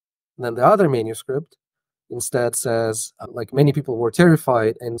 And then the other manuscript instead says, like, many people were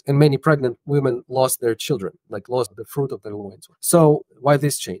terrified, and many pregnant women lost their children, like lost the fruit of their loins. So why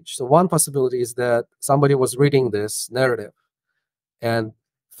this change? So one possibility is that somebody was reading this narrative and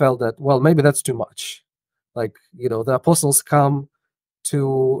felt that, well, maybe that's too much. Like, the apostles come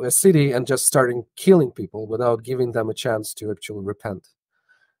to a city and just starting killing people without giving them a chance to actually repent.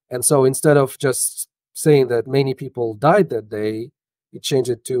 And so instead of just saying that many people died that day, you change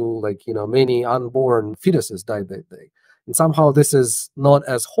it to like, many unborn fetuses died that day. And somehow this is not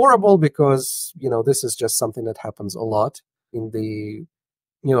as horrible because, this is just something that happens a lot in the,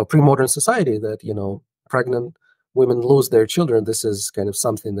 pre-modern society, that, pregnant women lose their children. This is kind of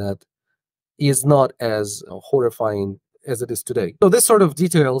something that is not as horrifying as it is today. So this sort of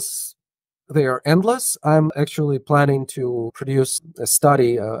details, they are endless. I'm actually planning to produce a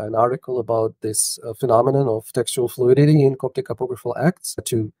study, an article about this phenomenon of textual fluidity in Coptic apocryphal acts,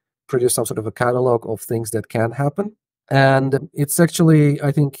 to produce some sort of a catalog of things that can happen. And it's actually,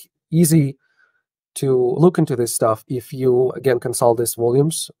 I think, easy to look into this stuff if you, again, consult these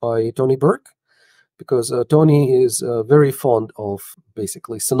volumes by Tony Burke, because Tony is very fond of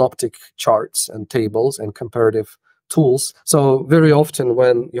basically synoptic charts and tables and comparative tools. So very often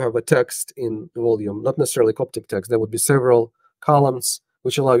when you have a text in the volume, not necessarily Coptic text, there would be several columns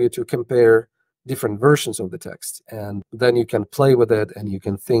which allow you to compare different versions of the text. And then you can play with it and you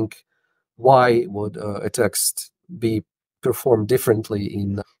can think, why would a text be performed differently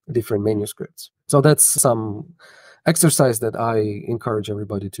in different manuscripts? So that's some exercise that I encourage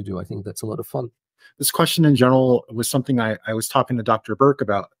everybody to do. I think that's a lot of fun. This question in general was something I was talking to Dr. Burke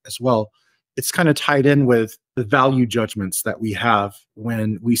about as well. It's kind of tied in with the value judgments that we have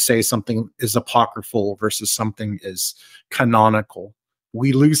when we say something is apocryphal versus something is canonical.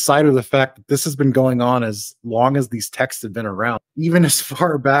 We lose sight of the fact that this has been going on as long as these texts have been around, even as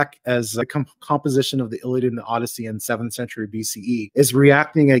far back as the composition of the Iliad and the Odyssey in 7th century BCE is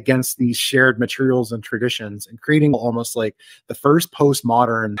reacting against these shared materials and traditions and creating almost like the first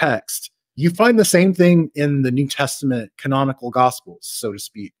postmodern text. You find the same thing in the New Testament canonical Gospels, so to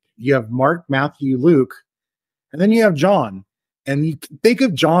speak. You have Mark, Matthew, Luke, and then you have John. And you think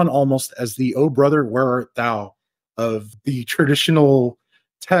of John almost as the, oh brother, where art thou of the traditional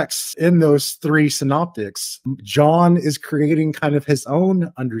texts in those three synoptics. John is creating kind of his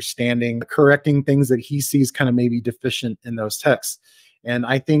own understanding, correcting things that he sees kind of maybe deficient in those texts. And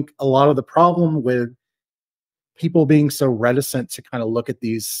I think a lot of the problem with people being so reticent to kind of look at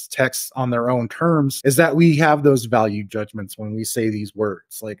these texts on their own terms is that we have those value judgments when we say these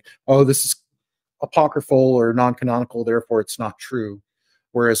words like, oh, this is apocryphal or non-canonical, therefore it's not true.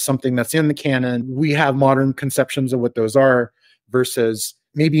 Whereas something that's in the canon, we have modern conceptions of what those are versus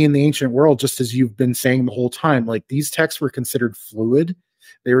maybe in the ancient world, just as you've been saying the whole time, like these texts were considered fluid.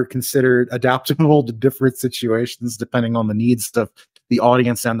 They were considered adaptable to different situations depending on the needs of the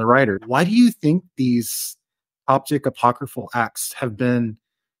audience and the writer. Why do you think these Coptic apocryphal acts have been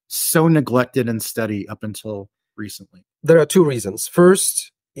so neglected in study up until recently? There are two reasons.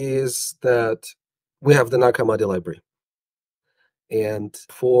 First is that we have the Nag Hammadi library. And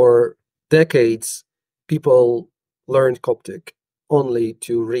for decades, people learned Coptic only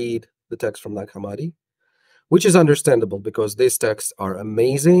to read the text from Nag Hammadi, which is understandable because these texts are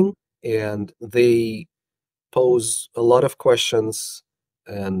amazing and they pose a lot of questions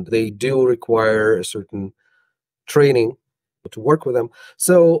and they do require a certain training to work with them.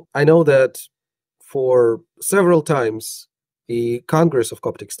 So I know that for several times, the Congress of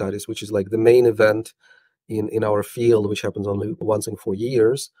Coptic Studies, which is like the main event in our field, which happens only once in 4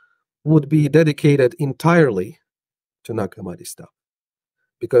 years, would be dedicated entirely to Nag Hammadi stuff.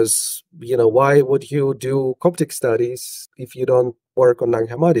 Because, you know, why would you do Coptic studies if you don't work on Nag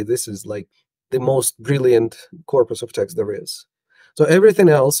Hammadi? This is like the most brilliant corpus of text there is. So everything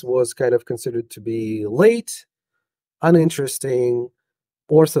else was kind of considered to be late, uninteresting,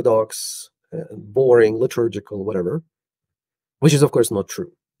 orthodox, boring, liturgical, whatever, which is, of course, not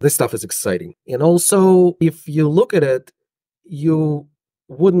true. This stuff is exciting. And also, if you look at it, you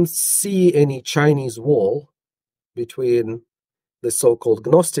wouldn't see any Chinese wall between the so-called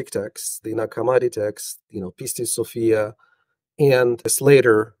Gnostic texts, the Nag Hammadi texts, Pistis Sophia, and this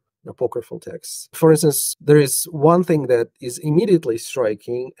later apocryphal texts. For instance, there is one thing that is immediately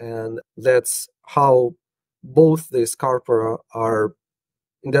striking, and that's how both these corpora are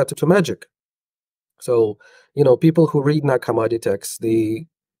indebted to magic. So, people who read Nag Hammadi texts, they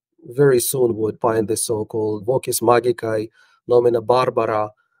very soon would find the so-called vocis magicae, nomina barbara,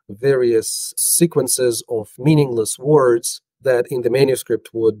 various sequences of meaningless words that in the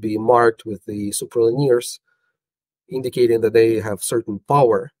manuscript would be marked with the supralinears, indicating that they have certain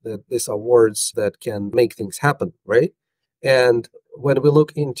power, that these are words that can make things happen, right? And when we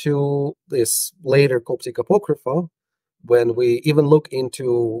look into this later Coptic Apocrypha, when we even look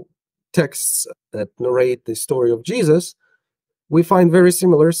into texts that narrate the story of Jesus, we find very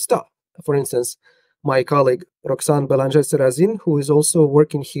similar stuff. For instance, my colleague Roxane Belanger-Serrazin, who is also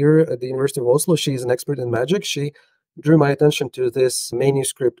working here at the University of Oslo, she is an expert in magic. She drew my attention to this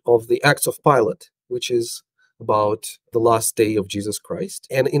manuscript of the Acts of Pilate, which is about the last day of Jesus Christ.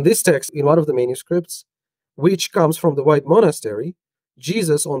 And in this text, in one of the manuscripts, which comes from the White Monastery,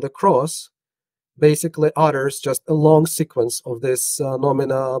 Jesus on the cross basically utters just a long sequence of this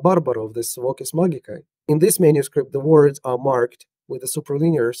nomina barbara, of this vocis magicae. In this manuscript, the words are marked with the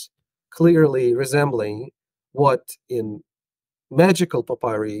supralinears, clearly resembling what in magical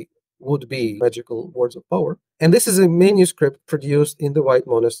papyri would be magical words of power. And this is a manuscript produced in the White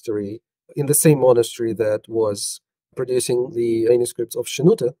Monastery, in the same monastery that was producing the manuscripts of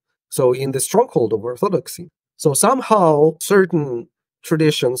Shenute, so in the stronghold of Orthodoxy. So somehow certain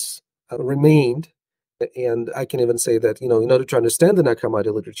traditions remained, and I can even say that, in order to understand the Nag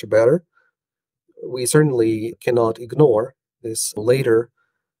Hammadi literature better, we certainly cannot ignore these later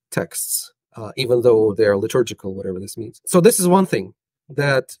texts, even though they're liturgical, whatever this means. So this is one thing,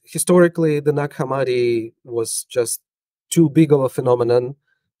 that historically the Nag Hammadi was just too big of a phenomenon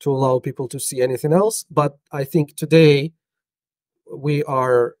to allow people to see anything else. But I think today we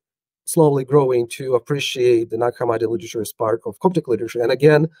are slowly growing to appreciate the Nag Hammadi literature as part of Coptic literature. And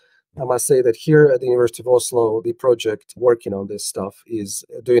again, I must say that here at the University of Oslo, the project working on this stuff is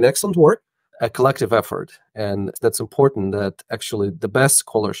doing excellent work, a collective effort. And that's important, that actually the best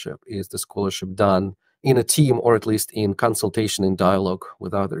scholarship is the scholarship done in a team, or at least in consultation and dialogue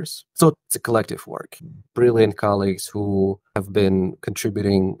with others. So it's a collective work. Brilliant colleagues who have been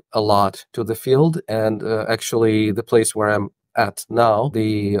contributing a lot to the field. And actually the place where I'm at now,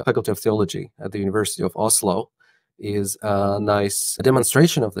 the Faculty of Theology at the University of Oslo, is a nice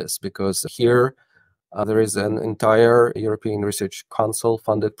demonstration of this, because here there is an entire European Research Council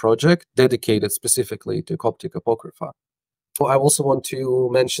funded project dedicated specifically to Coptic Apocrypha. I also want to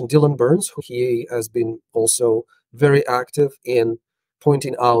mention Dylan Burns, who he has been also very active in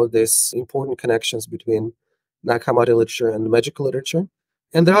pointing out these important connections between Nag Hammadi literature and magical literature.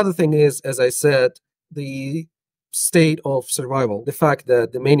 And the other thing is, as I said, the state of survival, the fact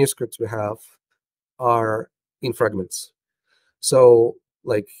that the manuscripts we have are in fragments. So,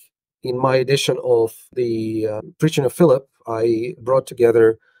 like in my edition of the Preaching of Philip, I brought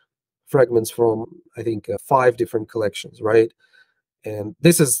together fragments from, I think, 5 different collections, right? And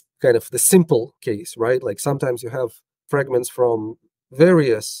this is kind of the simple case, right? Like sometimes you have fragments from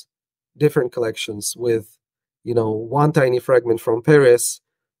various different collections with, one tiny fragment from Paris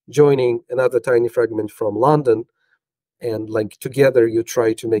joining another tiny fragment from London. And like together you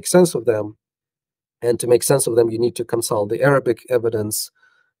try to make sense of them. And to make sense of them, you need to consult the Arabic evidence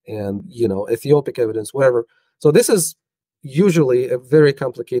and, Ethiopic evidence, whatever. So this is usually a very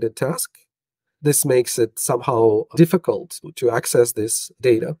complicated task. This makes it somehow difficult to access this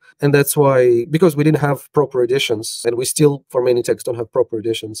data. And that's why, because we didn't have proper editions, and we still, for many texts, don't have proper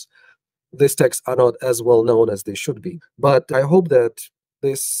editions, these texts are not as well known as they should be. But I hope that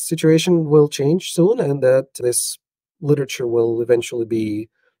this situation will change soon, and that this literature will eventually be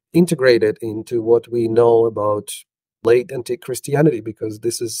integrated into what we know about late antique Christianity, because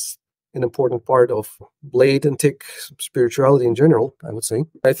this is an important part of late antique spirituality in general, I would say.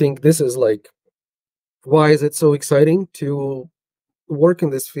 I think this is like, why is it so exciting to work in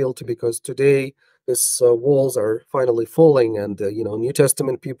this field? Because today these walls are finally falling, and New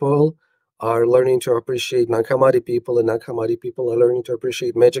Testament people are learning to appreciate Nag Hammadi people, and Nag Hammadi people are learning to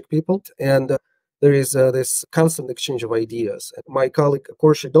appreciate magic people. And there is this constant exchange of ideas. My colleague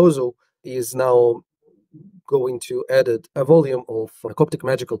Korshi Dozu is now going to edit a volume of Coptic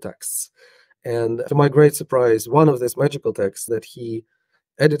magical texts. And to my great surprise, one of these magical texts that he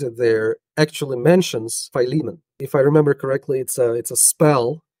edited there actually mentions Philemon. If I remember correctly, it's a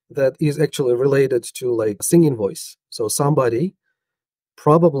spell that is actually related to like singing voice. So somebody,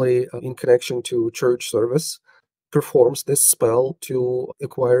 probably in connection to church service, performs this spell to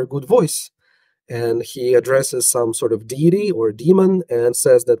acquire good voice. And he addresses some sort of deity or demon and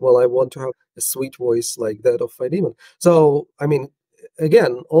says that, well, I want to have a sweet voice like that of Philemon. So, I mean,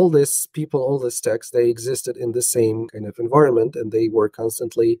 again, all these people, all these texts, they existed in the same kind of environment, and they were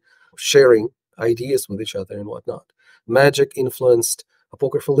constantly sharing ideas with each other and whatnot. Magic influenced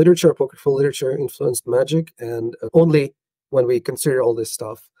apocryphal literature influenced magic, and only when we consider all this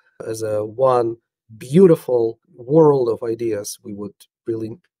stuff as a one beautiful world of ideas, we would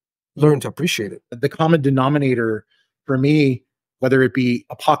really learn to appreciate it. The common denominator for me, whether it be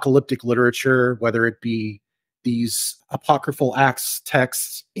apocalyptic literature, whether it be these apocryphal Acts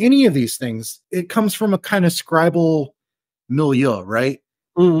texts, any of these things, it comes from a kind of scribal milieu, right?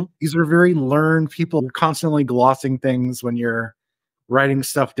 Mm-hmm. These are very learned people. You're constantly glossing things when you're writing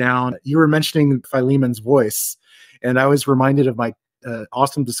stuff down. You were mentioning Philemon's voice, and I was reminded of my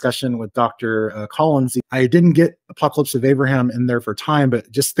awesome discussion with Dr. Collins. I didn't get Apocalypse of Abraham in there for time,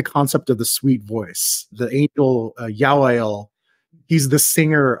 but just the concept of the sweet voice. The angel Yawael, he's the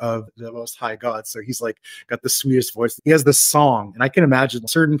singer of the Most High God. So he's like got the sweetest voice. He has this song, and I can imagine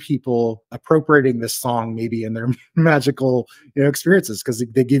certain people appropriating this song maybe in their magical experiences, because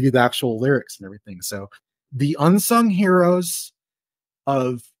they give you the actual lyrics and everything. So the unsung heroes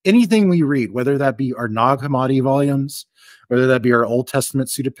of anything we read, whether that be our Nag Hammadi volumes, whether that be our Old Testament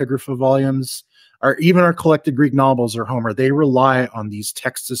pseudepigrapha volumes, or even our collected Greek novels or Homer, they rely on these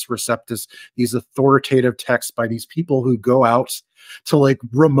textus receptus, these authoritative texts by these people who go out to like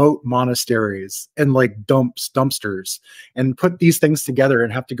remote monasteries and like dumpsters and put these things together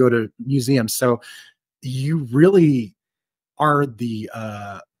and have to go to museums. So you really are the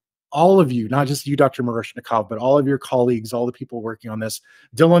all of you, not just you, Dr. Miroshnikov, but all of your colleagues, all the people working on this.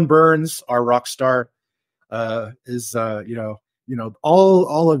 Dylan Burns, our rock star, is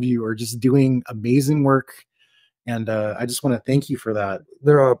all of you are just doing amazing work, and I just want to thank you for that.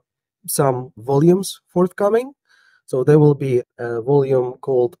 There are some volumes forthcoming. So there will be a volume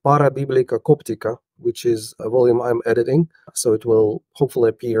called Parabiblica Coptica, which is a volume I'm editing. So it will hopefully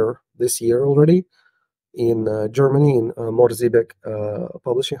appear this year already in Germany, in Morzibek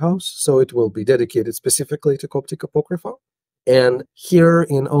publishing house. So it will be dedicated specifically to Coptic Apocrypha. And here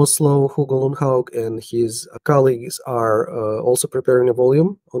in Oslo, Hugo Lundhaug and his colleagues are also preparing a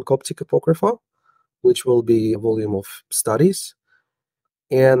volume on Coptic Apocrypha, which will be a volume of studies.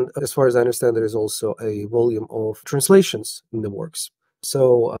 And as far as I understand, there is also a volume of translations in the works.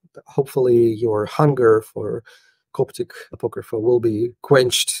 So hopefully your hunger for Coptic Apocrypha will be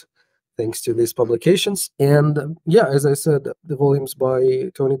quenched thanks to these publications. And yeah, as I said, the volumes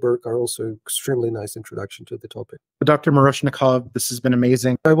by Tony Burke are also extremely nice introduction to the topic. Dr. Miroshnikov, this has been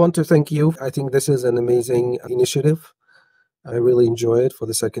amazing. I want to thank you. I think this is an amazing initiative. I really enjoy it for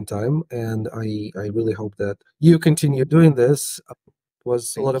the second time, and I really hope that you continue doing this. It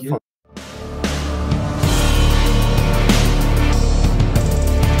was a lot of fun.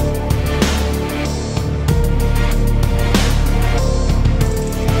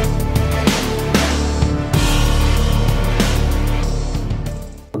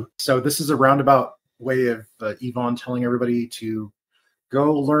 So this is a roundabout way of Yvonne telling everybody to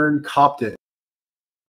go learn Coptic.